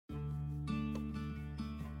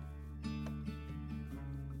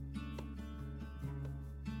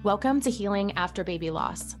Welcome to Healing After Baby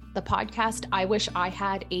Loss, the podcast I wish I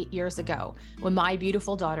had 8 years ago when my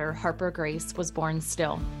beautiful daughter, Harper Grace, was born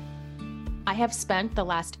still. I have spent the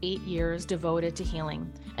last 8 years devoted to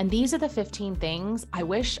healing, and these are the 15 things I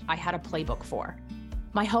wish I had a playbook for.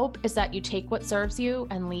 My hope is that you take what serves you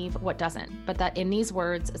and leave what doesn't, but that in these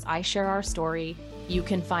words, as I share our story, you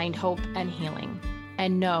can find hope and healing.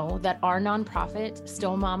 And know that our nonprofit,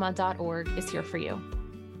 stillmama.org, is here for you.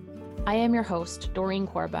 I am your host, Doreen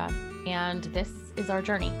Corba, and this is our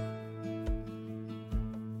journey.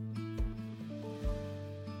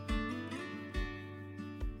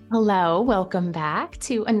 Hello, welcome back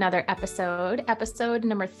to another episode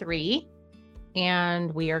number 3.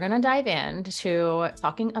 And we are going to dive into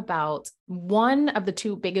talking about one of the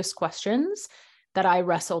two biggest questions that I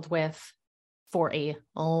wrestled with for a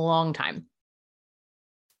long time.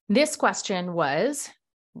 This question was,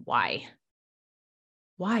 why?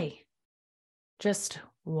 Why? Just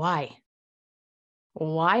why?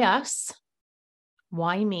 Why us?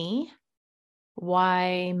 Why me?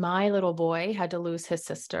 Why my little boy had to lose his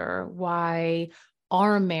sister? Why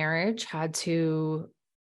our marriage had to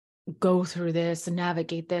go through this,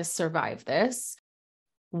 navigate this, survive this?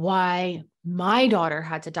 Why my daughter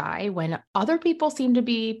had to die when other people seemed to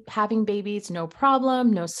be having babies, no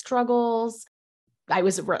problem, no struggles. I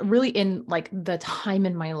was really in like the time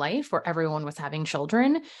in my life where everyone was having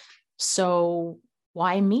children. So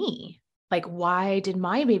why me? Like, why did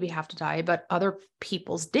my baby have to die, but other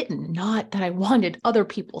people's didn't? Not that I wanted other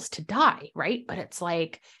people's to die, right? But it's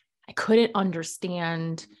like, I couldn't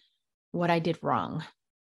understand what I did wrong.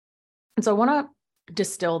 And so I want to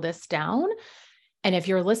distill this down. And if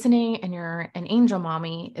you're listening and you're an angel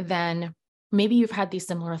mommy, then maybe you've had these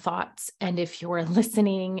similar thoughts. And if you're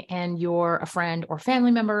listening and you're a friend or family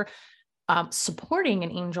member supporting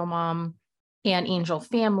an angel mom and angel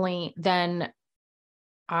family, then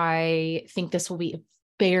I think this will be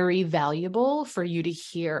very valuable for you to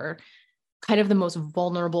hear kind of the most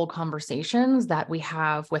vulnerable conversations that we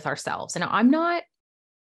have with ourselves. And I'm not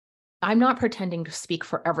pretending to speak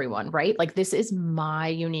for everyone, right? Like, this is my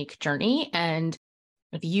unique journey. And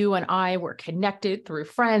if you and I were connected through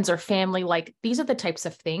friends or family, like, these are the types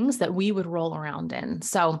of things that we would roll around in.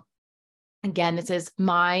 So again, this is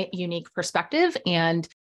my unique perspective and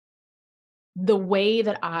the way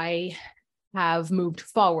that I have moved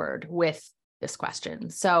forward with this question.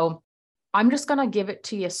 So I'm just going to give it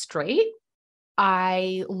to you straight.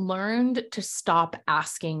 I learned to stop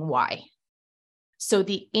asking why. So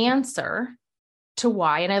the answer to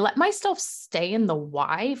why, and I let myself stay in the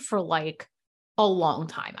why for like a long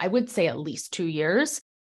time. I would say at least 2 years.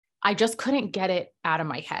 I just couldn't get it out of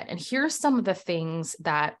my head. And here's some of the things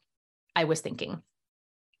that I was thinking.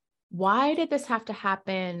 Why did this have to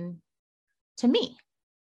happen to me?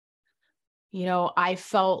 You know, I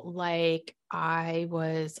felt like I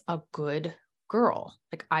was a good girl,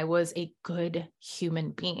 like I was a good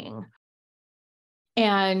human being.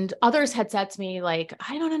 And others had said to me, like,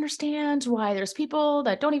 I don't understand why there's people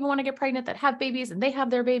that don't even want to get pregnant that have babies and they have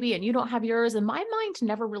their baby and you don't have yours. And my mind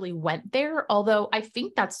never really went there, although I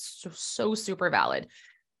think that's so super valid.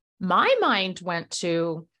 My mind went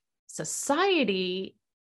to society.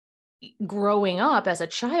 Growing up as a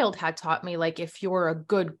child had taught me, like, if you're a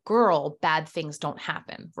good girl, bad things don't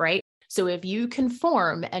happen, right? So if you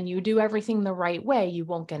conform and you do everything the right way, you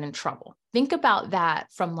won't get in trouble. Think about that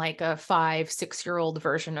from like a 5-6-year-old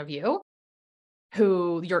version of you,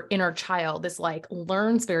 who your inner child is like,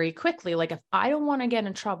 learns very quickly. Like, if I don't want to get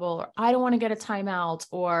in trouble, or I don't want to get a timeout,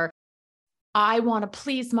 or I want to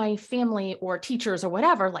please my family or teachers or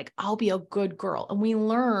whatever, like, I'll be a good girl. And we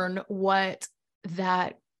learn what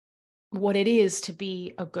it is to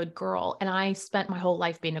be a good girl. And I spent my whole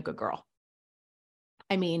life being a good girl.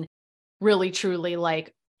 I mean, really, truly,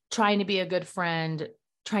 like, trying to be a good friend,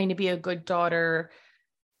 trying to be a good daughter,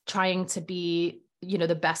 trying to be,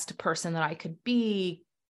 the best person that I could be,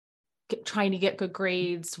 trying to get good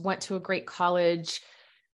grades, went to a great college.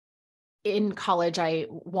 In college, I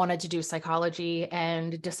wanted to do psychology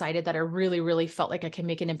and decided that I really, really felt like I could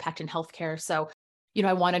make an impact in healthcare. So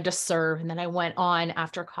I wanted to serve. And then I went on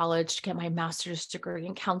after college to get my master's degree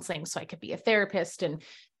in counseling so I could be a therapist. And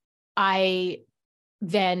I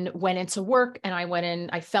then went into work and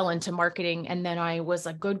I fell into marketing. And then I was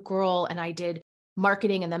a good girl and I did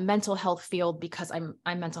marketing in the mental health field because I'm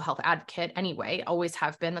a mental health advocate anyway, always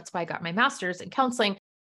have been. That's why I got my master's in counseling.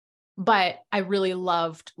 But I really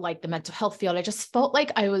loved like the mental health field. I just felt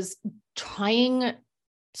like I was trying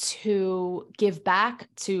to give back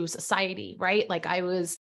to society, right? Like, I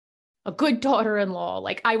was a good daughter-in-law.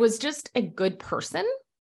 Like, I was just a good person.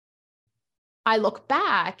 I look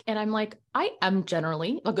back and I'm like, I am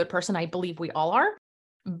generally a good person. I believe we all are.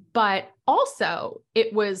 But also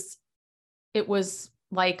it was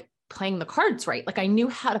like playing the cards right. Like I knew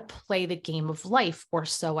how to play the game of life, or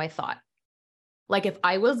so I thought. Like if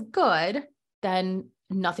I was good, then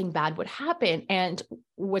nothing bad would happen. And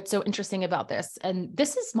what's so interesting about this, and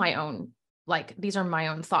this is my own, like these are my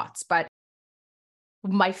own thoughts, but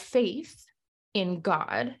my faith in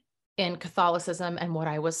God, in Catholicism, and what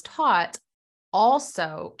I was taught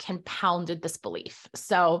also compounded this belief.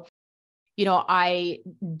 So, I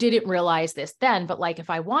didn't realize this then, but like if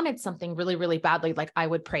I wanted something really, really badly, like I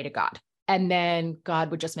would pray to God and then God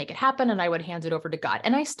would just make it happen and I would hand it over to God.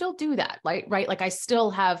 And I still do that, like, right? Like I still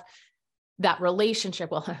have that relationship.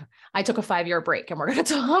 Well, I took a 5-year break and we're going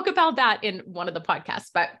to talk about that in one of the podcasts,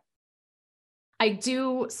 but I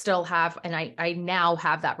do still have, and I now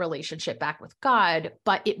have that relationship back with God,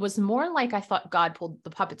 but it was more like I thought God pulled the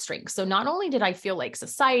puppet strings. So not only did I feel like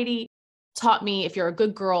society taught me, if you're a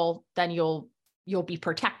good girl, then you'll be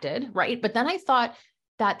protected, right? But then I thought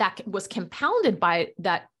that was compounded by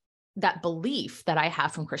that belief that I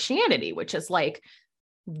have from Christianity, which is like,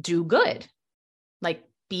 do good, like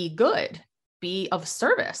be good, be of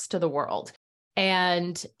service to the world,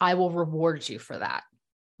 and I will reward you for that.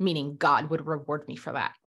 Meaning God would reward me for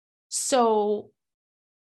that. So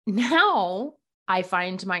now I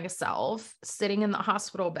find myself sitting in the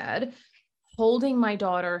hospital bed, holding my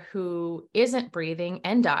daughter who isn't breathing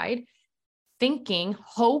and died, thinking,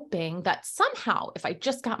 hoping that somehow, if I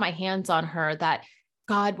just got my hands on her, that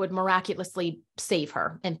God would miraculously save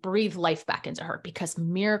her and breathe life back into her, because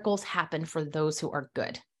miracles happen for those who are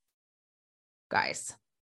good. Guys,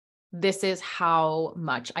 this is how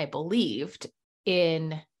much I believed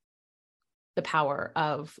in the power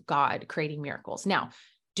of God creating miracles. Now,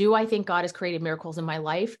 do I think God has created miracles in my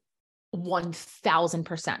life?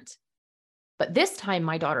 1000%. But this time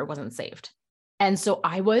my daughter wasn't saved. And so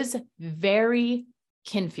I was very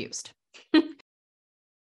confused.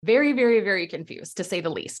 Very, very, very confused, to say the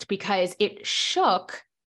least, because it shook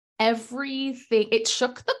everything. It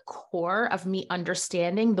shook the core of me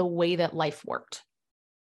understanding the way that life worked.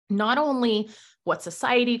 Not only what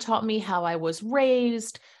society taught me, how I was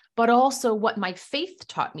raised, but also what my faith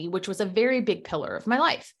taught me, which was a very big pillar of my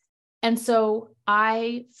life. And so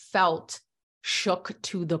I felt shook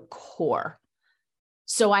to the core.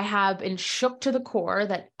 So I have been shook to the core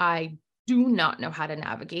that I do not know how to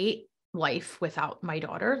navigate life without my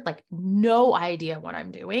daughter, like no idea what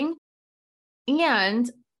I'm doing.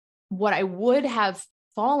 And what I would have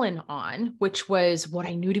fallen on, which was what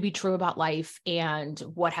I knew to be true about life and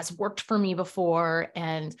what has worked for me before,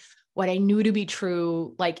 and what I knew to be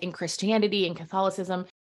true, like in Christianity and Catholicism,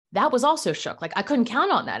 that was also shook. Like I couldn't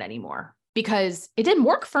count on that anymore because it didn't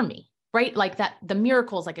work for me, right? Like that, the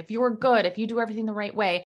miracles, like if you were good, if you do everything the right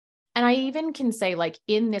way. And I even can say, like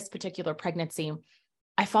in this particular pregnancy,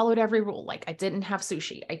 I followed every rule. Like I didn't have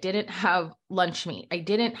sushi. I didn't have lunch meat. I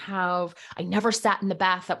never sat in the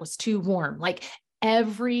bath that was too warm. Like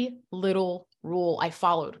every little rule I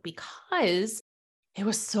followed, because it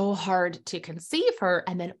was so hard to conceive her.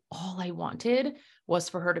 And then all I wanted was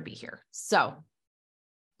for her to be here. So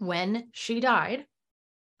when she died,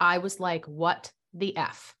 I was like, what the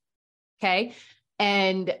F? Okay.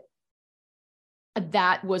 And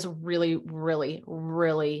that was really, really,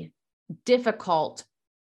 really difficult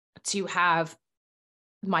to have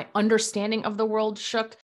my understanding of the world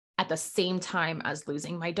shook at the same time as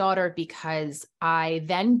losing my daughter, because I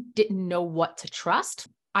then didn't know what to trust.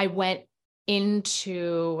 I went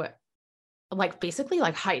into like basically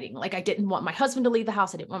like hiding. Like I didn't want my husband to leave the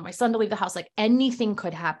house. I didn't want my son to leave the house. Like anything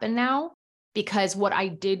could happen now, because what I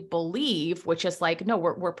did believe, which is like, no,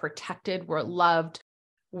 we're protected, we're loved,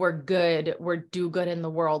 we're good, we're do good in the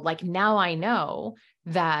world. Like now I know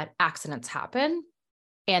that accidents happen,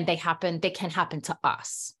 and they can happen to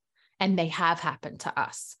us, and they have happened to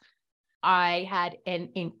us. I had an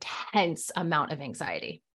intense amount of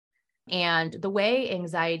anxiety. And the way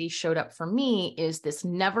anxiety showed up for me is this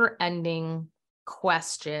never ending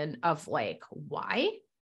question of like, why?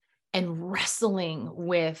 And wrestling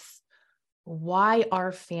with why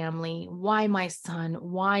our family, why my son,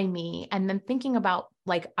 why me? And then thinking about,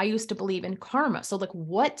 like, I used to believe in karma. So like,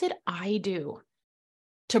 what did I do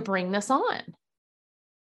to bring this on?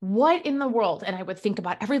 What in the world? And I would think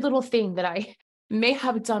about every little thing that I may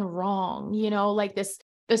have done wrong, like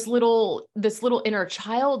this little inner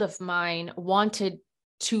child of mine wanted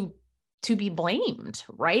to be blamed,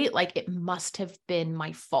 right? Like it must have been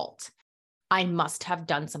my fault. I must have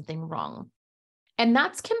done something wrong. And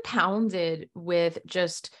that's compounded with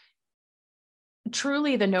just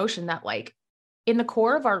truly the notion that like in the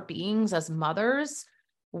core of our beings as mothers,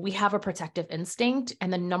 we have a protective instinct.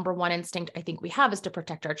 And the number one instinct I think we have is to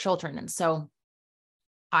protect our children. And so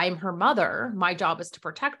I'm her mother. My job is to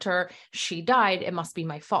protect her. She died. It must be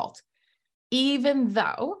my fault. Even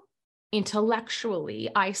though intellectually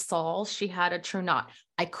I saw she had a true knot.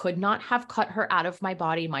 I could not have cut her out of my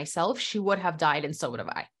body myself. She would have died, and so would have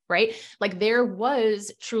I, right? Like there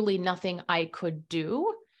was truly nothing I could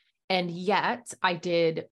do. And yet I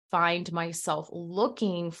did find myself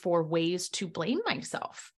looking for ways to blame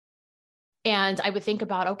myself. And I would think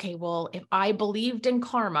about, okay, well, if I believed in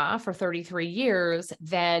karma for 33 years,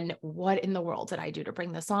 then what in the world did I do to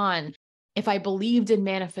bring this on? If I believed in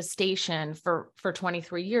manifestation for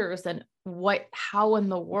 23 years, then how in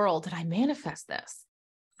the world did I manifest this?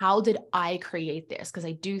 How did I create this? Because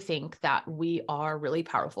I do think that we are really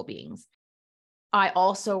powerful beings. I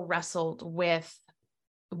also wrestled with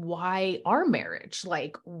why our marriage,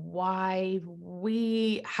 like why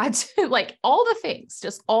we had to, like all the things,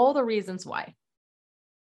 just all the reasons why.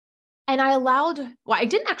 And I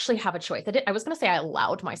didn't actually have a choice. I was going to say I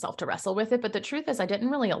allowed myself to wrestle with it, but the truth is I didn't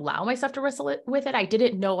really allow myself to wrestle with it. I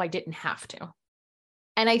didn't know I didn't have to.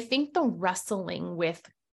 And I think the wrestling with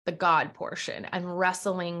the God portion and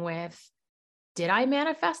wrestling with, did I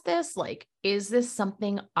manifest this? Like, is this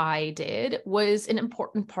something I did? Was an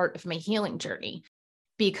important part of my healing journey.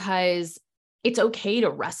 Because it's okay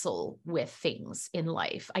to wrestle with things in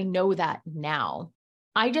life. I know that now.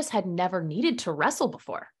 I just had never needed to wrestle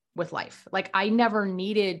before with life. Like I never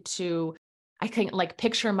needed to, I can like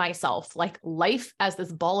picture myself like life as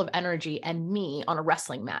this ball of energy and me on a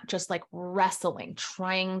wrestling mat, just like wrestling,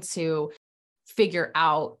 trying to figure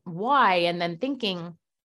out why. And then thinking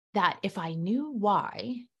that if I knew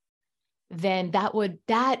why, then that would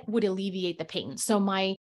alleviate the pain.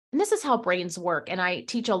 And this is how brains work. And I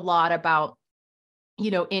teach a lot about,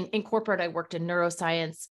 in corporate, I worked in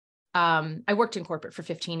neuroscience. I worked in corporate for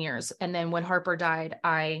 15 years. And then when Harper died,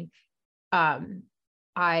 a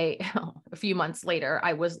few months later,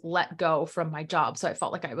 I was let go from my job. So I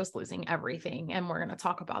felt like I was losing everything. And we're going to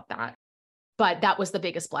talk about that. But that was the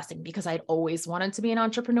biggest blessing because I'd always wanted to be an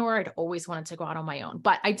entrepreneur. I'd always wanted to go out on my own.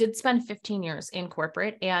 But I did spend 15 years in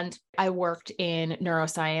corporate and I worked in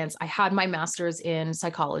neuroscience. I had my master's in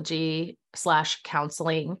psychology /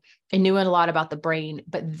 counseling. I knew a lot about the brain.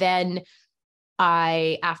 But then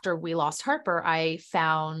after we lost Harper, I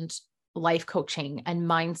found life coaching and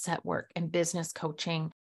mindset work and business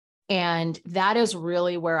coaching. And that is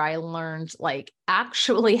really where I learned like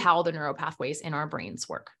actually how the neural pathways in our brains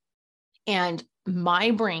work. And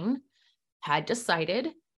my brain had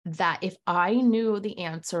decided that if I knew the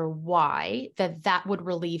answer why, that would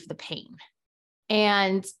relieve the pain.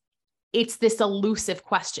 And it's this elusive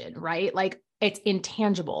question, right? Like it's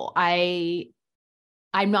intangible. I'm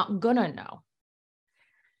not gonna know.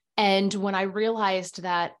 And when I realized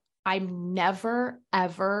that I'm never,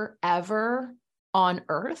 ever, ever on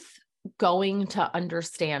earth going to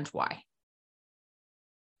understand why.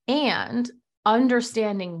 And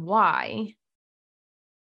understanding why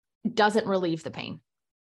doesn't relieve the pain.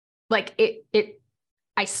 Like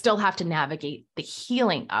I still have to navigate the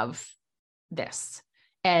healing of this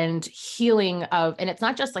and and it's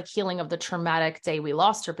not just like healing of the traumatic day we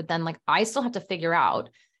lost her, but then like, I still have to figure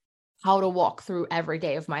out how to walk through every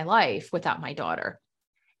day of my life without my daughter.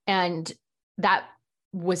 And that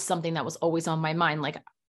was something that was always on my mind. Like,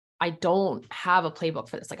 I don't have a playbook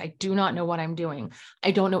for this. Like, I do not know what I'm doing.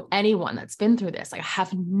 I don't know anyone that's been through this. Like, I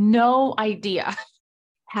have no idea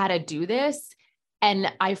how to do this.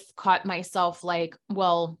 And I've caught myself like,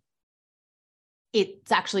 well,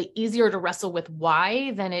 it's actually easier to wrestle with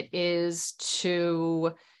why than it is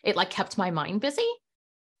it like kept my mind busy.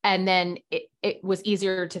 And then it was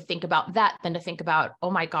easier to think about that than to think about,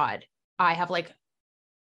 oh my God, I have like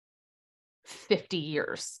 50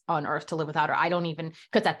 years on earth to live without her. I don't even,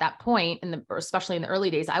 because at that point, especially in the early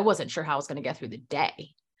days, I wasn't sure how I was going to get through the day,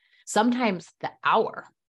 sometimes the hour.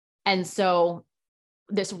 And so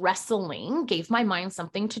this wrestling gave my mind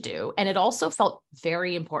something to do. And it also felt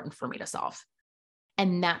very important for me to solve.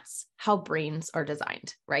 And that's how brains are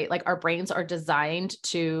designed, right? Like our brains are designed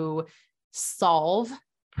to solve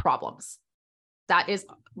problems. That is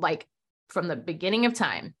like from the beginning of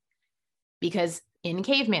time, because in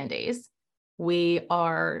caveman days, we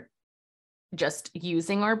are just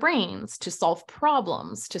using our brains to solve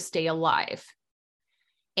problems, to stay alive.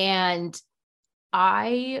 And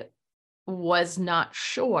I was not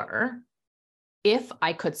sure if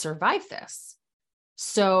I could survive this.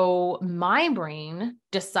 So my brain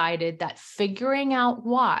decided that figuring out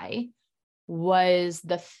why was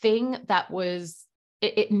the thing that was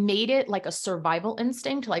it made it like a survival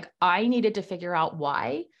instinct. Like I needed to figure out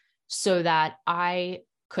why so that I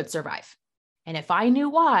could survive. And if I knew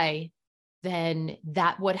why, then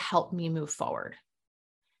that would help me move forward.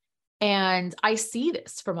 And I see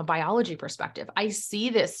this from a biology perspective. I see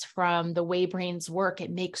this from the way brains work. It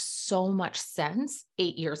makes so much sense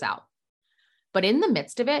 8 years out. But in the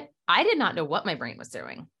midst of it, I did not know what my brain was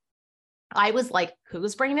doing. I was like,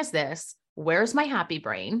 whose brain is this? Where's my happy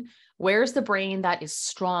brain? Where's the brain that is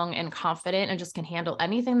strong and confident and just can handle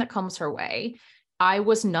anything that comes her way? I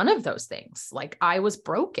was none of those things. Like I was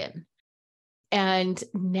broken. And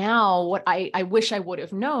now what I wish I would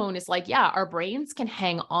have known is like, yeah, our brains can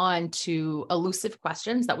hang on to elusive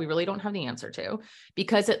questions that we really don't have the answer to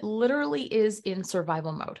because it literally is in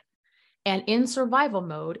survival mode. And in survival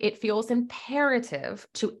mode, it feels imperative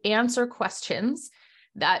to answer questions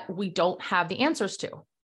that we don't have the answers to.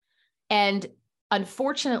 And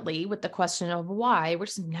unfortunately, with the question of why, we're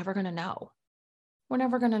just never going to know. We're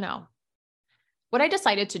never going to know. What I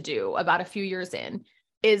decided to do about a few years in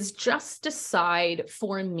is just decide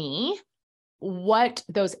for me what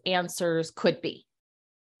those answers could be.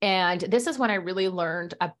 And this is when I really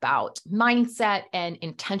learned about mindset and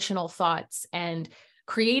intentional thoughts and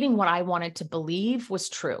creating what I wanted to believe was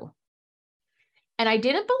true. And I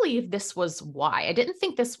didn't believe this was why. I didn't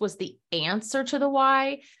think this was the answer to the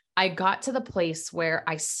why. I got to the place where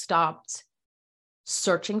I stopped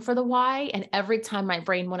searching for the why. And every time my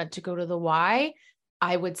brain wanted to go to the why,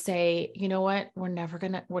 I would say, you know what? We're never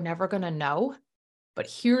going to know, but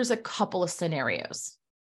here's a couple of scenarios.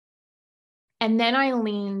 And then I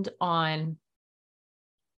leaned on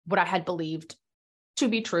what I had believed to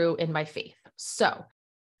be true in my faith. So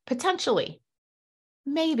potentially,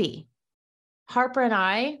 maybe Harper and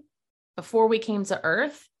I, before we came to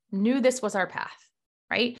Earth, knew this was our path,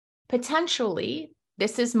 right? Potentially,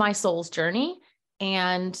 this is my soul's journey.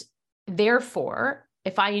 And therefore,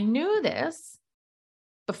 if I knew this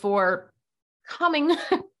before coming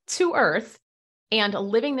to Earth and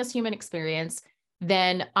living this human experience,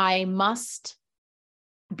 then I must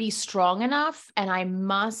be strong enough and I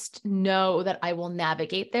must know that I will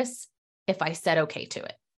navigate this if I said okay to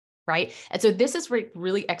it, right? And so this is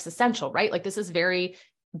really existential, right? Like this is very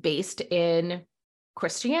based in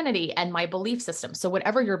Christianity and my belief system. So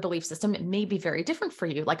whatever your belief system, it may be very different for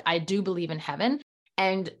you. Like I do believe in heaven,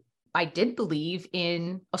 and I did believe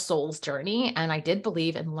in a soul's journey, and I did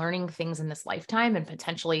believe in learning things in this lifetime and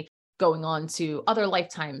potentially going on to other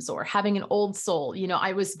lifetimes or having an old soul. You know,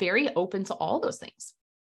 I was very open to all those things.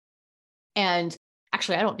 And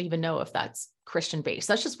actually, I don't even know if that's Christian based.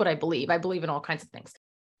 That's just what I believe. I believe in all kinds of things.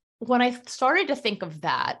 When I started to think of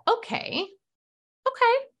that, okay,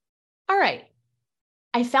 all right.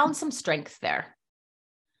 I found some strength there.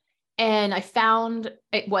 And I found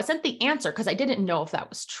it wasn't the answer because I didn't know if that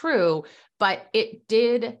was true, but it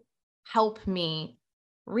did help me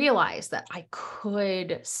realize that I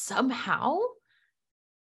could somehow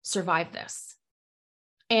survive this.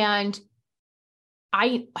 And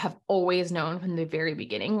I have always known from the very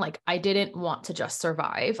beginning, like I didn't want to just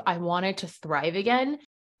survive. I wanted to thrive again.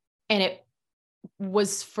 And it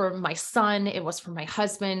was for my son, it was for my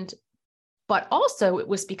husband, but also it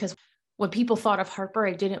was because when people thought of Harper,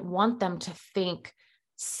 I didn't want them to think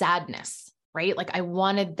sadness, right? Like I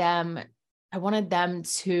wanted them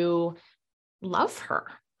to love her,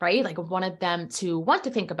 right? Like I wanted them to want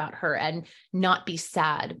to think about her and not be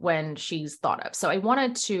sad when she's thought of. So I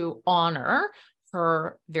wanted to honor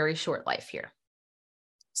her very short life here.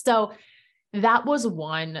 So that was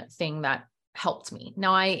one thing that helped me.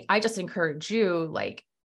 Now I just encourage you, like,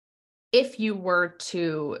 if you were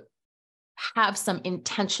to have some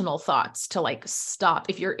intentional thoughts to like stop,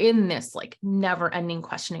 if you're in this like never ending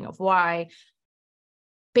questioning of why,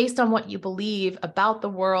 based on what you believe about the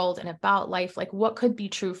world and about life, like what could be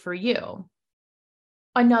true for you?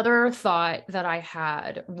 Another thought that I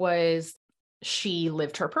had was she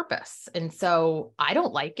lived her purpose. And so I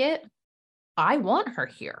don't like it. I want her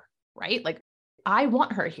here, right? Like I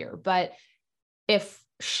want her here. But if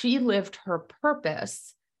she lived her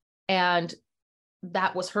purpose and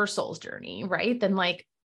that was her soul's journey, right? Then like,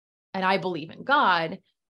 and I believe in God,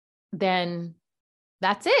 then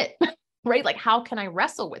that's it, right? Like, how can I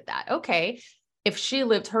wrestle with that? Okay, if she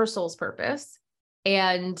lived her soul's purpose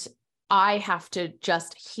and I have to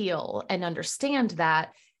just heal and understand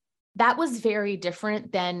that, that was very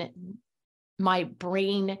different than my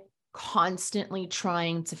brain constantly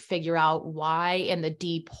trying to figure out why in the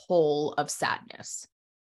deep hole of sadness.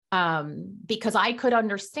 Because I could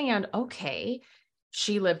understand, okay,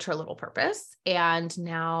 she lived her little purpose and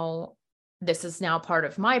now this is now part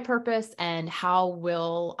of my purpose. And how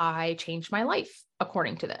will I change my life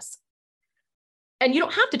according to this. And you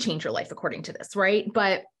don't have to change your life according to this, right?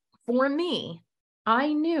 But for me,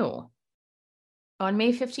 I knew on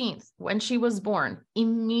May 15th, when she was born,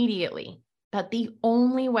 immediately that the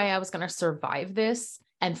only way I was going to survive this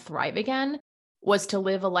and thrive again was to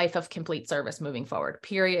live a life of complete service moving forward.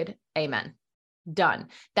 Period. Amen. Done.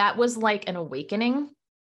 That was like an awakening.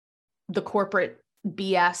 The corporate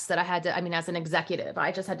BS that I had to, as an executive,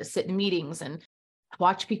 I just had to sit in meetings and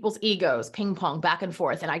watch people's egos ping pong back and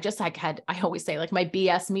forth. And I always say, like, my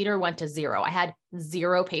BS meter went to zero. I had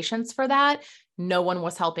zero patience for that. No one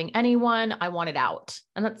was helping anyone. I wanted out.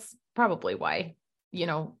 And that's probably why,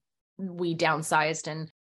 we downsized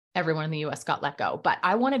and everyone in the US got let go, but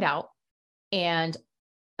I wanted out, and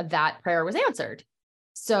that prayer was answered.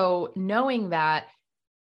 So knowing that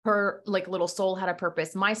her like little soul had a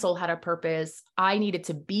purpose, my soul had a purpose, I needed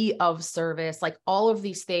to be of service, like all of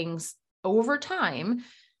these things over time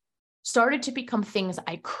started to become things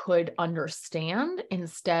I could understand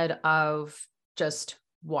instead of just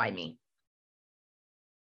why me.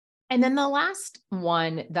 And then the last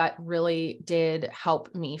one that really did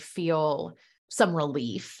help me feel some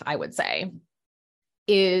relief, I would say,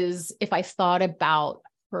 is if I thought about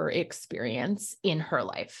her experience in her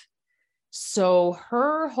life. So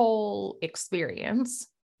her whole experience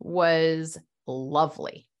was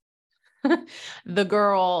lovely. The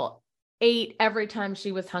girl ate every time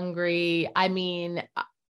she was hungry.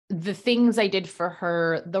 The things I did for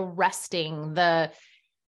her, the resting,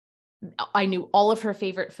 I knew all of her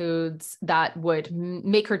favorite foods that would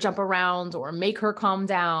make her jump around or make her calm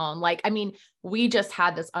down. We just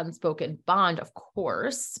had this unspoken bond, of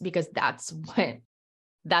course, because that's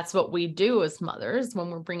what we do as mothers when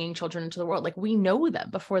we're bringing children into the world. Like, we know them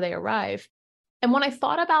before they arrive. And when I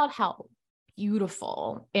thought about how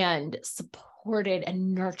beautiful and supported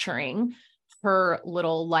and nurturing her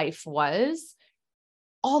little life was,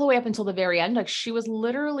 all the way up until the very end, like, she was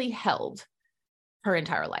literally held her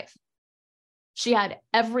entire life. She had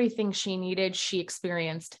everything she needed. She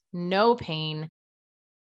experienced no pain,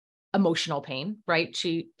 emotional pain, right?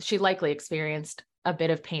 She likely experienced a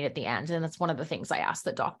bit of pain at the end. And that's one of the things I asked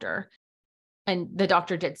the doctor. And the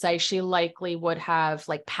doctor did say she likely would have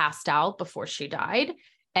passed out before she died.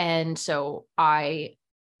 And so I,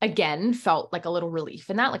 again, felt like a little relief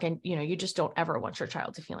in that. You just don't ever want your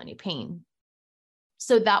child to feel any pain.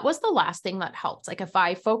 So that was the last thing that helped. If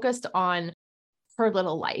I focused on her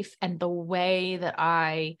little life and the way that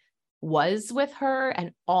I was with her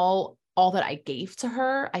and all that I gave to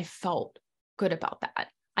her, I felt good about that.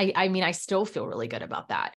 I still feel really good about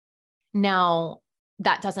that. Now,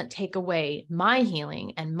 that doesn't take away my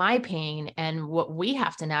healing and my pain and what we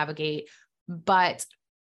have to navigate, but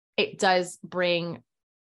it does bring,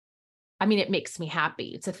 it makes me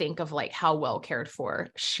happy to think of how well cared for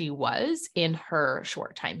she was in her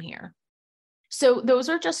short time here. So those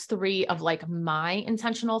are just three of my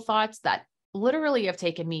intentional thoughts that literally have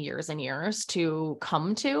taken me years and years to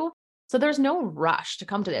come to. So there's no rush to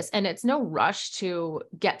come to this, and it's no rush to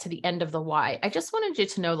get to the end of the why. I just wanted you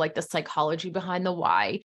to know the psychology behind the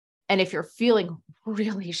why. And if you're feeling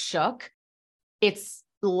really shook, it's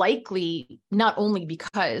likely not only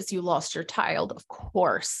because you lost your child, of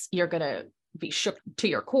course, you're going to be shook to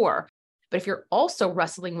your core, but if you're also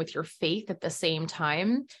wrestling with your faith at the same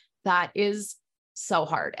time, that is so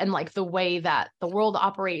hard. And the way that the world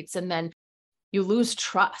operates, and then you lose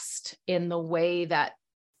trust in the way that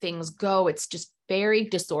things go. It's just very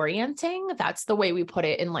disorienting. That's the way we put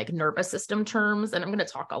it in nervous system terms. And I'm going to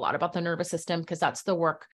talk a lot about the nervous system because that's the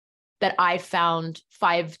work that I found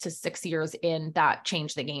 5 to 6 years in that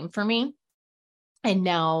changed the game for me. And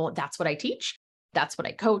now that's what I teach. That's what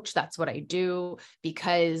I coach. That's what I do,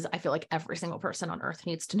 because I feel like every single person on earth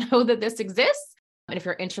needs to know that this exists. And if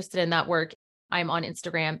you're interested in that work, I'm on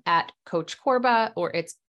Instagram at Coach Korba, or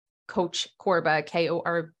it's Coach Korba,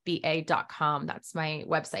 KORBA.com. That's my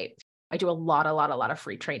website. I do a lot of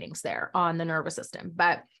free trainings there on the nervous system.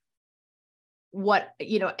 But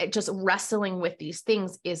just wrestling with these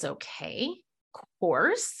things is okay. Of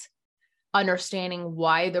course, understanding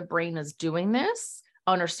why the brain is doing this,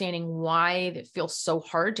 understanding why it feels so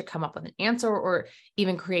hard to come up with an answer or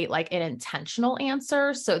even create an intentional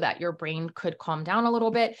answer so that your brain could calm down a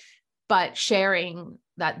little bit. But sharing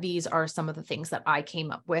that these are some of the things that I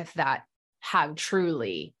came up with that have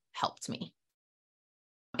truly helped me.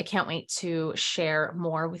 I can't wait to share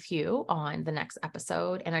more with you on the next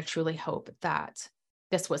episode. And I truly hope that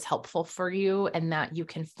this was helpful for you and that you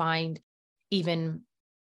can find even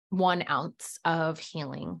 1 ounce of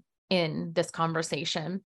healing in this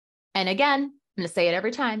conversation. And again, I'm going to say it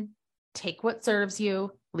every time: take what serves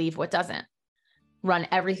you, leave what doesn't. Run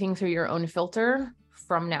everything through your own filter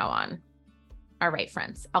from now on. All right,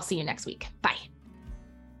 friends, I'll see you next week. Bye.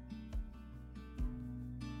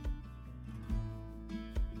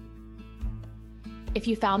 If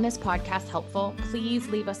you found this podcast helpful, please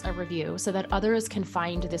leave us a review so that others can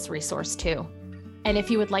find this resource too. And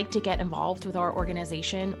if you would like to get involved with our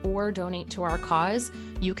organization or donate to our cause,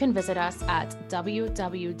 you can visit us at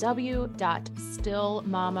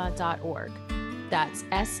www.stillmama.org. That's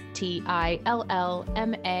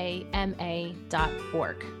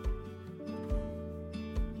STILLMAMA.org.